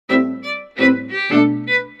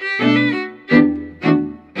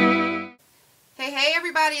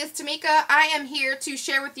is Tmika. I am here to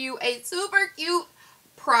share with you a super cute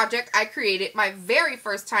project I created. My very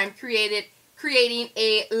first time creating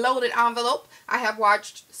a loaded envelope. I have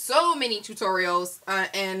watched so many tutorials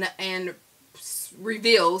and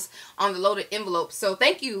reveals on the loaded envelope. So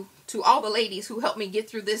thank you to all the ladies who helped me get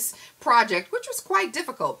through this project, which was quite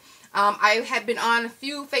difficult. I had been on a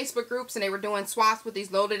few Facebook groups and they were doing swaps with these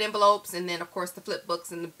loaded envelopes, and then of course the flip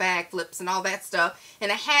books and the bag flips and all that stuff, and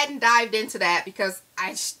I hadn't dived into that because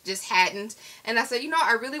I just hadn't, and I said, you know,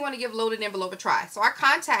 I really want to give loaded envelope a try. So I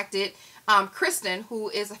contacted Christie, who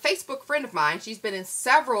is a Facebook friend of mine. She's been in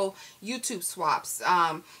several YouTube swaps,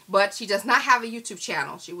 but she does not have a YouTube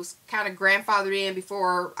channel. She was kind of grandfathered in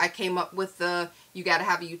before I came up with the you gotta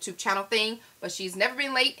have a YouTube channel thing, but she's never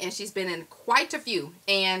been late and she's been in quite a few,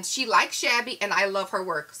 and she likes Shabby and I love her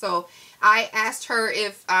work. So I asked her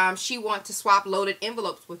if she wanted to swap loaded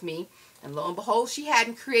envelopes with me, and lo and behold, she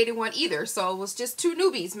hadn't created one either. So it was just two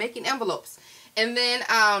newbies making envelopes. And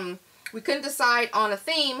then we couldn't decide on a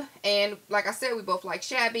theme, and like I said, we both like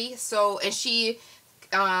Shabby. So, and she,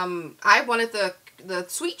 I wanted the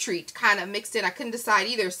sweet treat kind of mixed in. I couldn't decide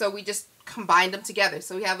either, so we just combined them together.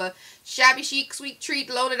 So we have a Shabby Chic sweet treat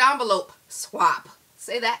loaded envelope swap.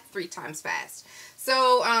 Say that 3 times fast.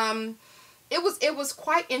 So it was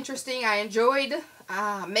quite interesting. I enjoyed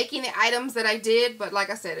making the items that I did, but like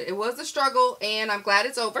I said, it was a struggle, and I'm glad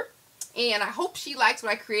it's over. And I hope she likes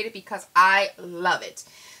what I created because I love it.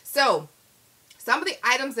 So, some of the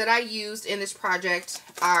items that I used in this project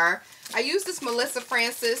are, I used this Melissa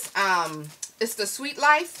Francis, it's the Sweet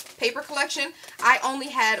Life paper collection. I only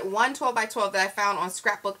had one 12x12 that I found on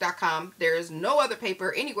scrapbook.com. There is no other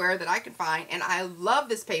paper anywhere that I can find, and I love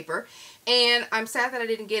this paper, and I'm sad that I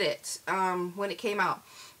didn't get it when it came out.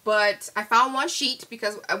 But I found one sheet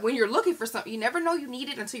because when you're looking for something, you never know you need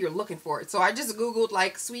it until you're looking for it. So I just Googled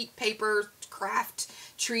like sweet paper, craft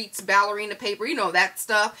treats, ballerina paper, you know, that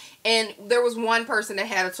stuff. And there was one person that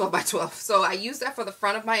had a 12x12. So I used that for the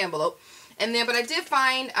front of my envelope. And then, but I did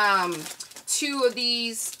find 2 of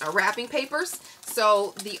these wrapping papers.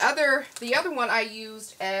 So the other one I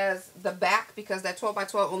used as the back because that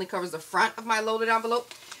 12x12 only covers the front of my loaded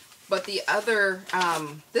envelope. But the other,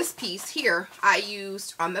 this piece here, I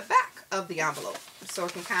used on the back of the envelope. So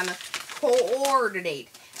it can kind of coordinate.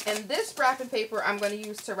 And this wrapping paper I'm going to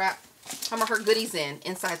use to wrap some of her goodies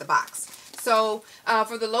inside the box. So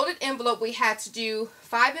for the loaded envelope, we had to do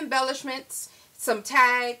 5 embellishments, some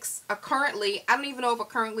tags, a currently, I don't even know if a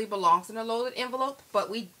currently belongs in a loaded envelope, but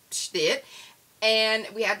we did. And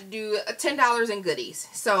we had to do $10 in goodies.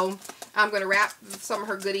 So I'm going to wrap some of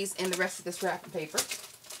her goodies in the rest of this wrapping paper.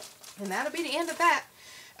 And that'll be the end of that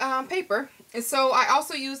paper. And so I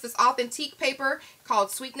also used this authentic paper called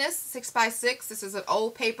Sweetness 6x6. This is an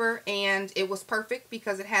old paper, and it was perfect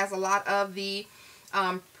because it has a lot of the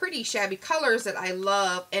pretty shabby colors that I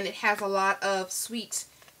love, and it has a lot of sweet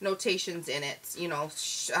notations in it. You know,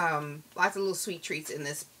 lots of little sweet treats in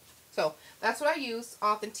this. So that's what I used,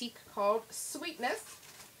 authentic, called Sweetness.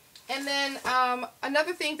 And then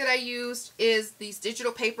another thing that I used is these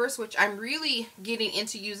digital papers, which I'm really getting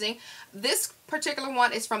into using. This particular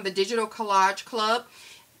one is from the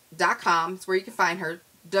digitalcollageclub.com. It's where you can find her,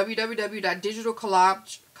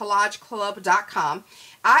 www.digitalcollageclub.com.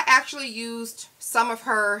 I actually used some of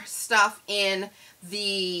her stuff in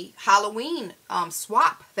the Halloween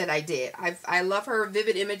swap that I did. I love her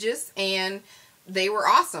vivid images, and they were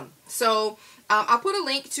awesome. So I'll put a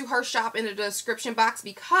link to her shop in the description box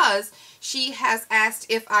because she has asked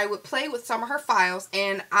if I would play with some of her files,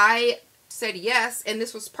 and I said yes, and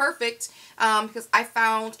this was perfect because I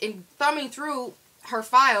found, in thumbing through her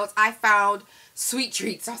files, I found sweet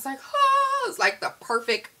treats. I was like, oh, it's like the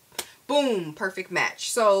perfect, boom, perfect match.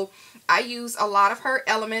 So I use a lot of her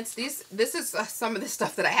elements. This is some of the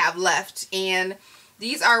stuff that I have left, and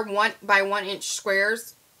these are 1 by 1 inch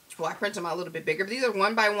squares. Well, I print them out a little bit bigger, but these are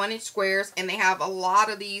 1 by 1 inch squares, and they have a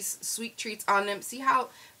lot of these sweet treats on them. See how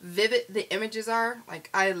vivid the images are?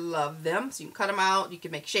 Like, I love them. So you can cut them out, you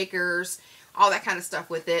can make shakers, all that kind of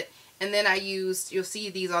stuff with it. And then I used, you'll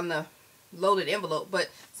see these on the loaded envelope,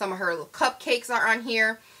 but some of her little cupcakes are on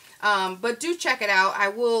here. But do check it out. I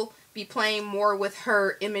will be playing more with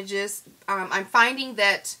her images. I'm finding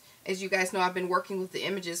that, as you guys know, I've been working with the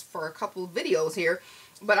images for a couple of videos here.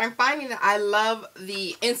 But I'm finding that I love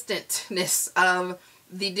the instantness of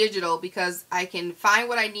the digital because I can find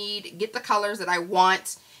what I need, get the colors that I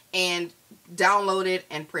want, and download it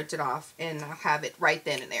and print it off. And I'll have it right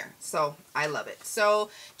then and there. So I love it.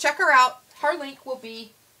 So check her out. Her link will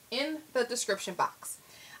be in the description box.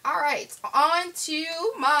 Alright, on to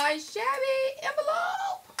my Shabby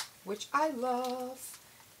envelope, which I love.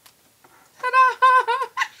 Ta-da!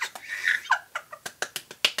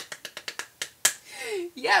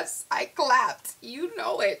 Yes, I clapped. You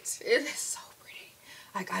know it. It is so pretty.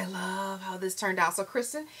 Like, I love how this turned out. So,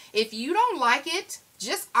 Kristen, if you don't like it,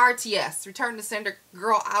 just RTS, return to sender.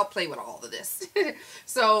 Girl, I'll play with all of this.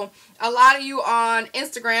 So, a lot of you on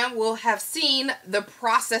Instagram will have seen the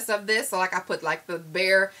process of this. So, like, I put, like, the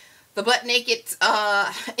butt naked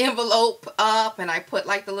envelope up, and I put,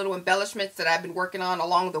 like, the little embellishments that I've been working on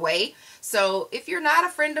along the way. So, if you're not a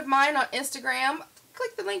friend of mine on Instagram,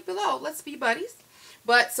 click the link below. Let's be buddies.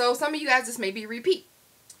 But, so, some of you guys, this may be a repeat.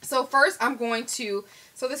 So, first, I'm going to,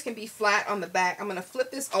 so this can be flat on the back, I'm going to flip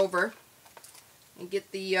this over and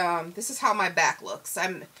get the, this is how my back looks.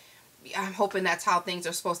 I'm hoping that's how things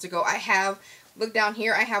are supposed to go. I have, look down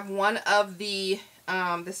here, I have one of the,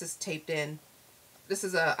 this is taped in. This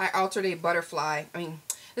is I altered a butterfly. I mean,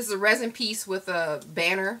 this is a resin piece with a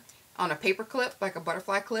banner on a paper clip, like a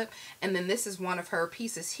butterfly clip. And then this is one of her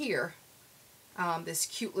pieces here. This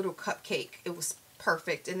cute little cupcake. It was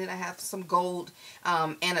perfect. And then I have some gold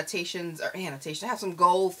annotations, I have some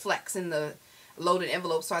gold flecks in the loaded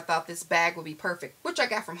envelope, so I thought this bag would be perfect, which I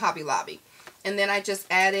got from Hobby Lobby. And then I just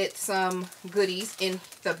added some goodies in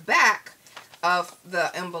the back of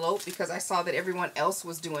the envelope because I saw that everyone else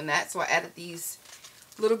was doing that, so I added these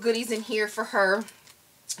little goodies in here for her.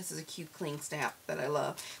 This is a cute cling stamp that I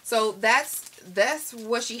love. So that's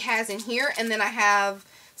what she has in here. And then I have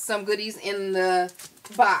some goodies in the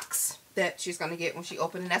box that she's going to get when she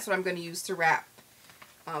opens, and that's what I'm going to use to wrap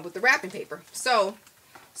with the wrapping paper. So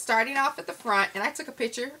starting off at the front, and I took a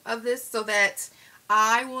picture of this so that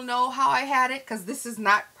I will know how I had it, because this is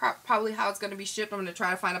not probably how it's going to be shipped. I'm going to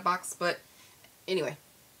try to find a box, but anyway,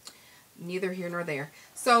 neither here nor there.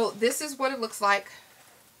 So this is what it looks like,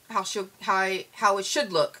 how it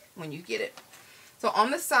should look when you get it. So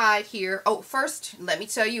on the side here, oh, first let me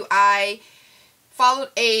tell you, I followed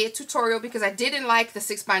a tutorial because I didn't like the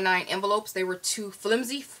 6x9 envelopes. They were too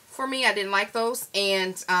flimsy for me. I didn't like those,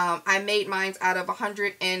 and I made mine out of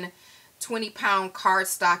 120-pound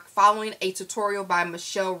cardstock following a tutorial by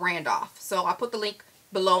Michelle Randolph. So I put the link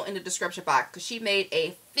below in the description box because she made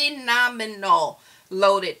a phenomenal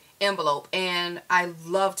loaded envelope, and I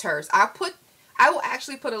loved hers. I will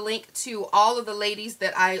actually put a link to all of the ladies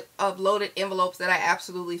that I loaded envelopes that I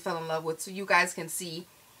absolutely fell in love with, so you guys can see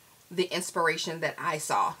the inspiration that I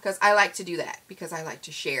saw, because I like to do that because I like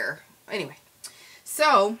to share. Anyway,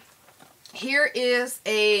 so here is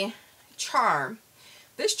a charm.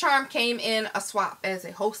 This charm came in a swap as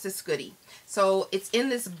a hostess goodie. So it's in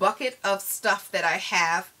this bucket of stuff that I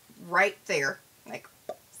have right there. Like,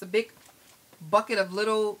 it's a big bucket of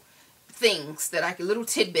little things that I can, little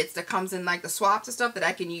tidbits that comes in, like the swaps and stuff that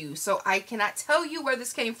I can use. So I cannot tell you where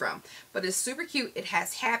this came from, but it's super cute. It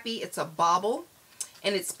has happy, it's a bauble,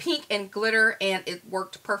 and it's pink and glitter, and it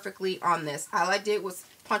worked perfectly on this. All I did was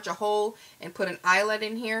punch a hole and put an eyelet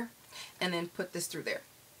in here, and then put this through there.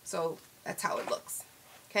 So that's how it looks.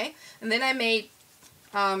 Okay, and then I made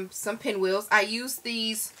some pinwheels. I used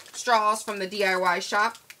these straws from the DIY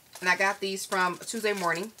shop, and I got these from Tuesday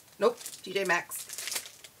Morning. Nope, TJ Maxx.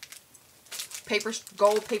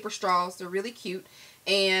 Gold paper straws. They're really cute.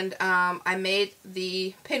 And I made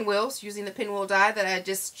the pinwheels using the pinwheel die that I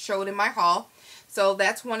just showed in my haul. So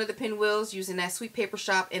that's one of the pinwheels using that Sweet Paper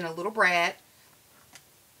Shop in a little brad.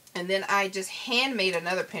 And then I just handmade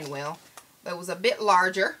another pinwheel that was a bit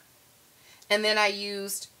larger. And then I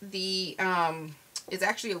used the, it's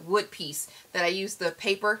actually a wood piece that I used the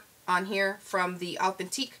paper on here from the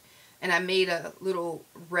Authentique. And I made a little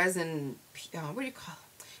resin, what do you call it?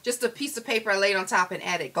 Just a piece of paper I laid on top and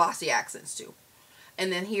added glossy accents to.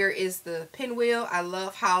 And then here is the pinwheel. I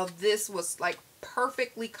love how this was like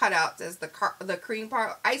perfectly cut out as the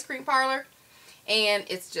ice cream parlor. And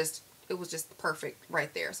it was just perfect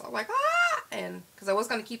right there. So I'm like, ah! And because I was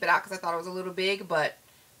going to keep it out because I thought it was a little big, but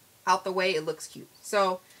out the way it looks cute.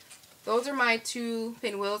 So those are my two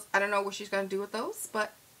pinwheels. I don't know what she's going to do with those,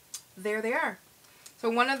 but there they are. So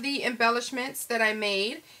one of the embellishments that I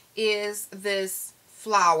made is this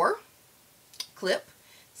flower clip.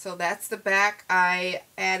 So that's the back. I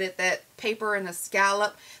added that paper and a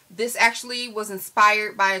scallop. This actually was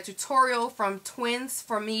inspired by a tutorial from Twins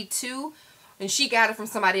for Me Too, and she got it from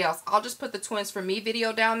somebody else. I'll just put the Twins for Me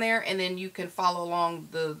video down there, and then you can follow along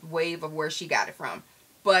the wave of where she got it from.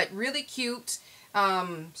 But really cute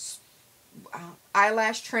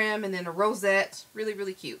eyelash trim, and then a rosette. Really,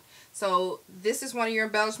 really cute. So this is one of your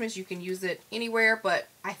embellishments. You can use it anywhere, but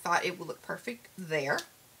I thought it would look perfect there.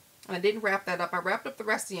 And I didn't wrap that up. I wrapped up the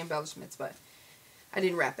rest of the embellishments, but I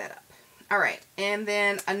didn't wrap that up. Alright, and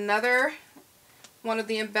then another one of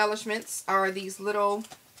the embellishments are these little,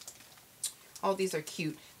 oh, these are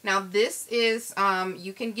cute. Now this is,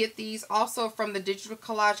 you can get these also from the Digital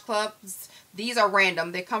Collage Clubs. These are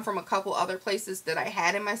random. They come from a couple other places that I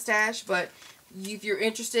had in my stash, but if you're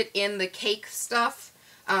interested in the cake stuff,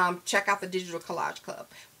 check out the Digital Collage Club.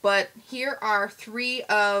 But here are 3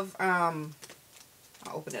 of, I'll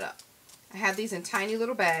open it up. I have these in tiny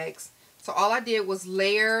little bags. So all I did was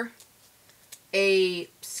layer a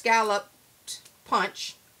scalloped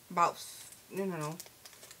punch, about, I don't know,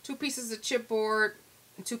 2 pieces of chipboard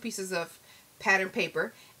and 2 pieces of pattern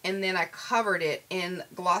paper, and then I covered it in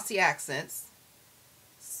glossy accents.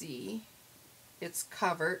 See, it's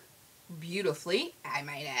covered beautifully, I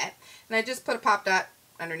might add. And I just put a pop dot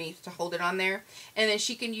underneath to hold it on there, and then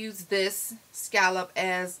she can use this scallop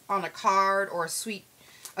as on a card or a sweet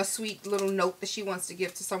little note that she wants to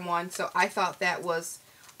give to someone. So I thought that was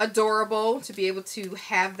adorable to be able to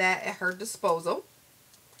have that at her disposal.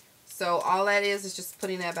 So all that is just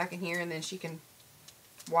putting that back in here, and then she can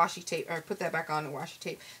washi tape, or put that back on and washi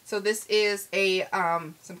tape. So this is a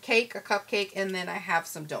some cake, a cupcake, and then I have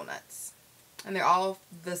some donuts, and they're all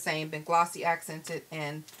the same, been glossy accented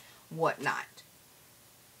and whatnot.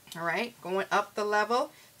 All right, going up the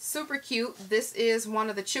level, super cute. This is one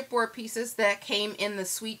of the chipboard pieces that came in the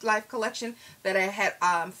Sweet Life collection that I had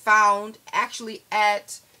found actually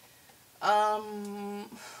at I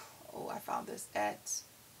found this at,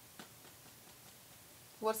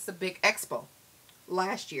 what's the big expo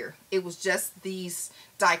last year. It was just these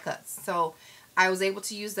die cuts, so I was able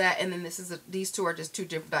to use that. And then this is these 2 are just 2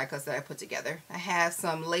 different die cuts that I put together. I have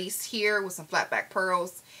some lace here with some flat back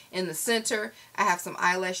pearls in the center. I have some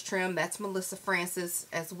eyelash trim, that's Melissa Francis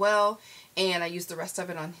as well, and I used the rest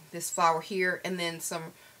of it on this flower here, and then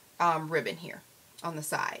some ribbon here on the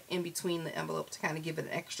side in between the envelope to kind of give it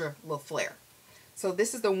an extra little flair. So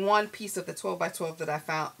this is the one piece of the 12 by 12 that I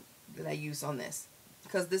found that I used on this,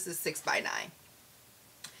 because this is 6 by 9.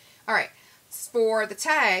 All right, for the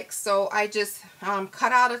tags, so I just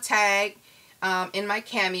cut out a tag in my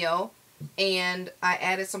Cameo, and I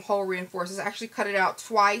added some hole reinforcers. I actually cut it out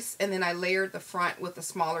twice, and then I layered the front with a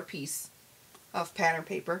smaller piece of pattern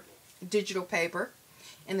paper, digital paper,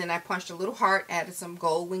 and then I punched a little heart, added some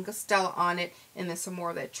gold Winged Stella on it, and then some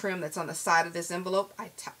more of that trim that's on the side of this envelope.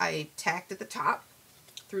 I tacked at the top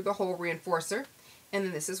through the hole reinforcer. And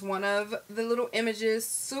then this is one of the little images,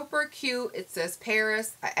 super cute. It says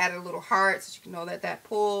Paris. I added a little heart so you can know that that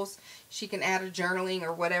pulls. She can add a journaling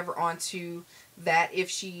or whatever onto that if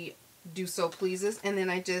she do so pleases. And then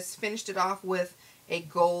I just finished it off with a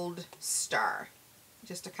gold star,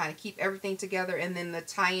 just to kind of keep everything together, and then to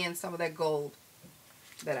tie in some of that gold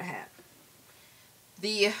that I had.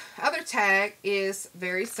 The other tag is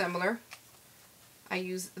very similar. I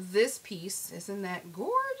use this piece. Isn't that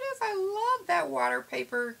gorgeous? I love that water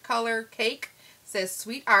paper color cake. It says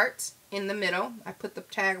Sweet Art in the middle. I put the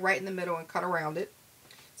tag right in the middle and cut around it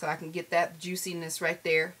so I can get that juiciness right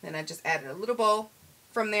there. Then I just added a little bow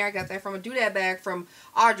from there. I got that from a doodad bag from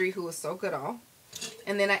Audrey, who was so good all.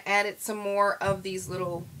 And then I added some more of these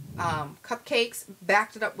little cupcakes,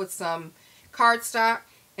 backed it up with some cardstock,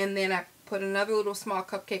 and then I put another little small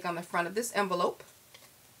cupcake on the front of this envelope.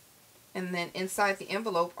 And then inside the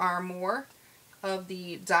envelope are more of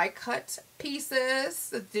the die cut pieces,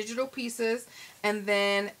 the digital pieces, and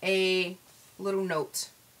then a little note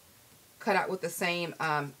cut out with the same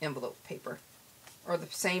envelope paper, or the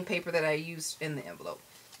same paper that I used in the envelope.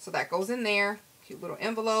 So that goes in there, cute little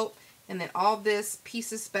envelope, and then all this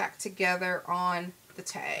pieces back together on the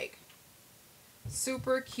tag.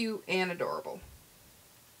 Super cute and adorable.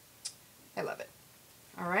 I love it.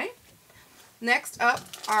 All right. Next up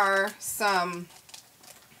are some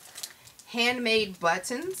handmade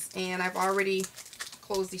buttons, and I've already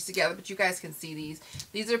closed these together, but you guys can see these.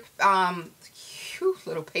 These are cute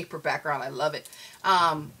little paper background. I love it.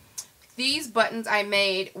 These buttons I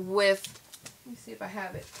made with, let me see if I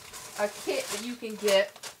have it, a kit that you can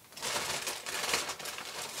get.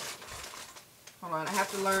 Hold on, I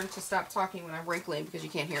have to learn to stop talking when I'm wrinkling because you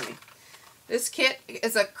can't hear me. This kit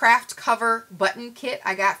is a craft cover button kit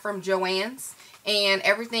I got from Joann's, and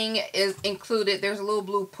everything is included. There's a little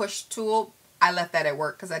blue push tool. I left that at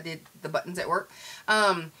work because I did the buttons at work.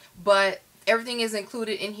 But everything is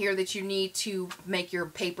included in here that you need to make your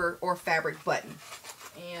paper or fabric button.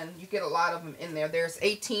 And you get a lot of them in there. There's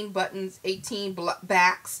 18 buttons, 18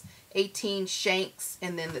 backs, 18 shanks,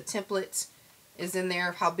 and then the template is in there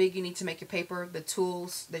of how big you need to make your paper, the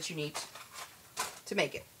tools that you need to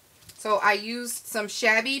make it. So I used some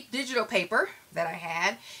shabby digital paper that I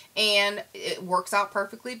had, and it works out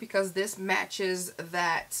perfectly because this matches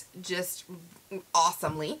that just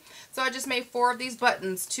awesomely. So I just made 4 of these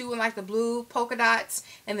buttons, 2 in like the blue polka dots,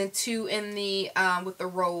 and then 2 in the with the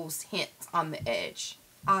rose hint on the edge.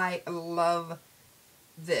 I love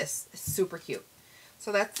this. It's super cute.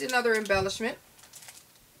 So that's another embellishment.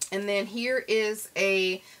 And then here is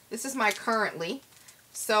this is my currently.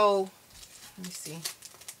 So let me see.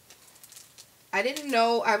 I didn't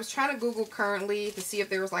know, I was trying to Google currently to see if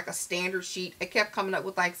there was like a standard sheet. It kept coming up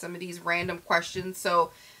with like some of these random questions.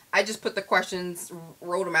 So I just put the questions,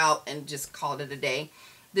 wrote them out, and just called it a day.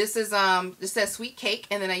 This is, this says Sweet Cake,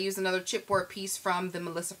 and then I used another chipboard piece from the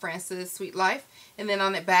Melissa Francis Sweet Life. And then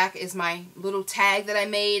on the back is my little tag that I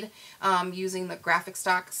made using the graphic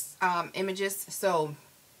stocks images. So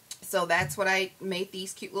that's what I made,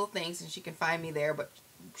 these cute little things, and she can find me there, but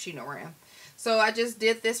she know where I am. So I just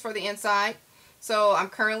did this for the inside. So I'm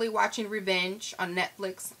currently watching Revenge on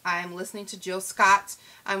Netflix. I'm listening to Jill Scott.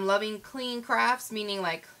 I'm loving clean crafts, meaning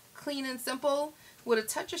like clean and simple with a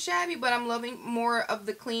touch of shabby, but I'm loving more of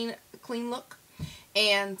the clean look.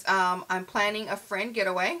 And I'm planning a friend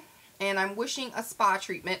getaway, and I'm wishing a spa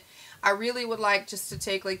treatment. I really would like just to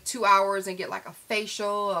take like 2 hours and get like a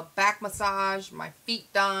facial, a back massage, my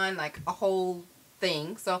feet done, like a whole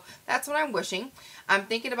thing. So that's what I'm wishing. I'm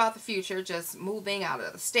thinking about the future, just moving out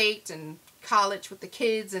of the state and college with the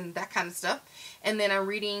kids and that kind of stuff. And then I'm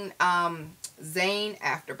reading Zane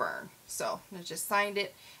Afterburn. So I just signed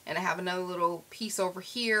it, and I have another little piece over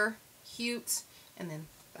here, cute, and then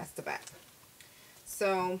that's the back.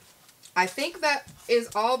 So I think that is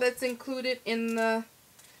all that's included in the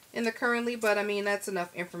currently, but I mean, that's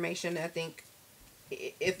enough information. I think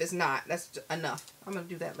if it's not, that's enough. I'm gonna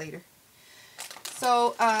do that later.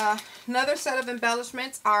 So another set of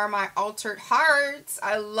embellishments are my altered hearts.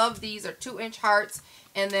 I love these. They're 2-inch hearts,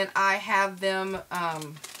 and then I have them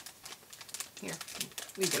here.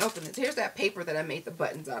 We can open this. Here's that paper that I made the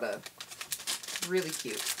buttons out of. Really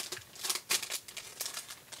cute.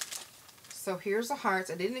 So here's the hearts.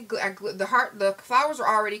 The flowers are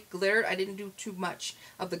already glittered. I didn't do too much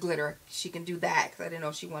of the glitter. She can do that because I didn't know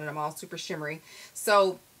if she wanted them all super shimmery.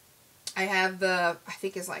 So I have I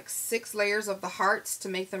think it's like 6 layers of the hearts to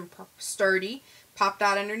make them sturdy, popped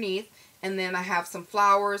out underneath. And then I have some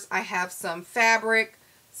flowers. I have some fabric,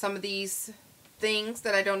 some of these things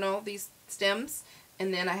that I don't know, these stems.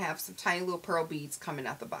 And then I have some tiny little pearl beads coming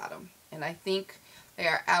out the bottom. And I think they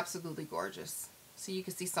are absolutely gorgeous. So you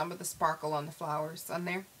can see some of the sparkle on the flowers on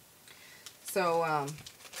there. So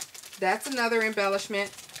that's another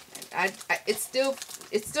embellishment. It's still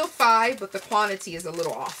 5, but the quantity is a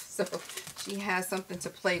little off. So she has something to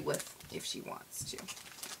play with if she wants to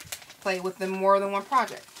play with them more than one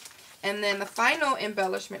project. And then the final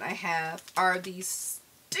embellishment I have are these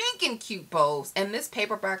stinking cute bows, and this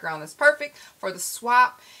paper background is perfect for the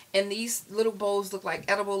swap. And these little bows look like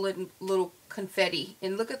edible little confetti,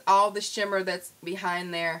 and look at all the shimmer that's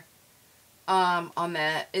behind there on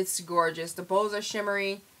that. It's gorgeous. The bows are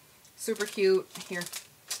shimmery, super cute. Here,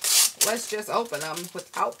 let's just open them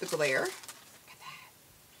without the glare. Look at that.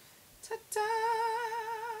 Ta-da!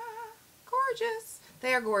 Gorgeous.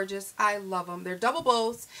 They are gorgeous. I love them. They're double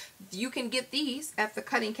bows. You can get these at the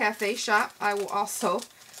Cutting Cafe shop. I will also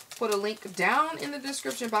put a link down in the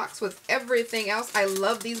description box with everything else. I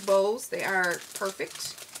love these bows. They are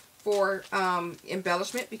perfect for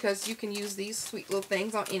embellishment because you can use these sweet little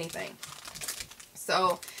things on anything.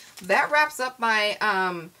 So that wraps up my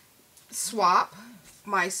swap,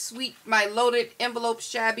 my loaded envelope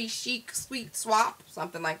shabby chic sweet swap,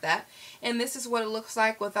 something like that. And this is what it looks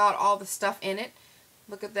like without all the stuff in it.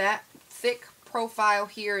 Look at that thick profile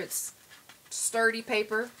here. It's sturdy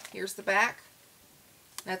paper. Here's the back.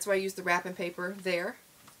 That's why I used the wrapping paper there.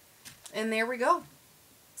 And there we go.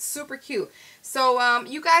 Super cute. So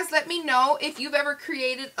you guys let me know if you've ever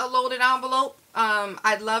created a loaded envelope.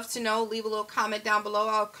 I'd love to know. Leave a little comment down below.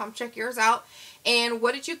 I'll come check yours out. And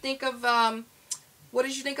what did you think of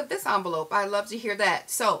this envelope? I'd love to hear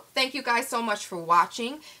that. So thank you guys so much for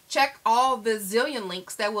watching. Check all the zillion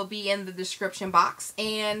links that will be in the description box.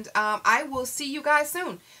 And I will see you guys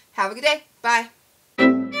soon. Have a good day. Bye.